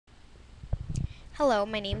Hello,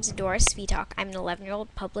 my name is Adora Svitak. I'm an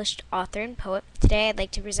 11-year-old published author and poet. Today I'd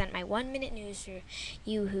like to present my 1-minute news for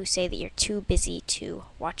you who say that you're too busy to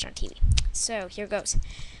watch on TV. So, here goes.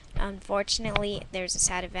 Unfortunately, there's a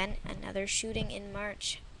sad event, another shooting in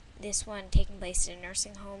March. This one taking place at a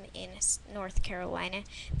nursing home in North Carolina.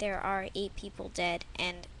 There are 8 people dead,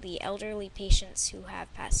 and the elderly patients who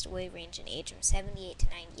have passed away range in age from 78 to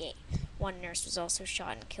 98. One nurse was also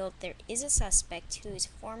shot and killed. There is a suspect whose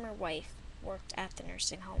former wife worked at the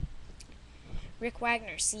nursing home. Rick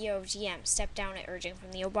Wagner, CEO of GM, stepped down at urging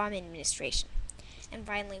from the Obama administration. And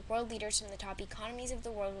finally, world leaders from the top economies of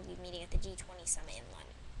the world will be meeting at the G20 summit in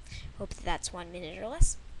London. Hope that's 1 minute or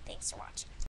less. Thanks for watching.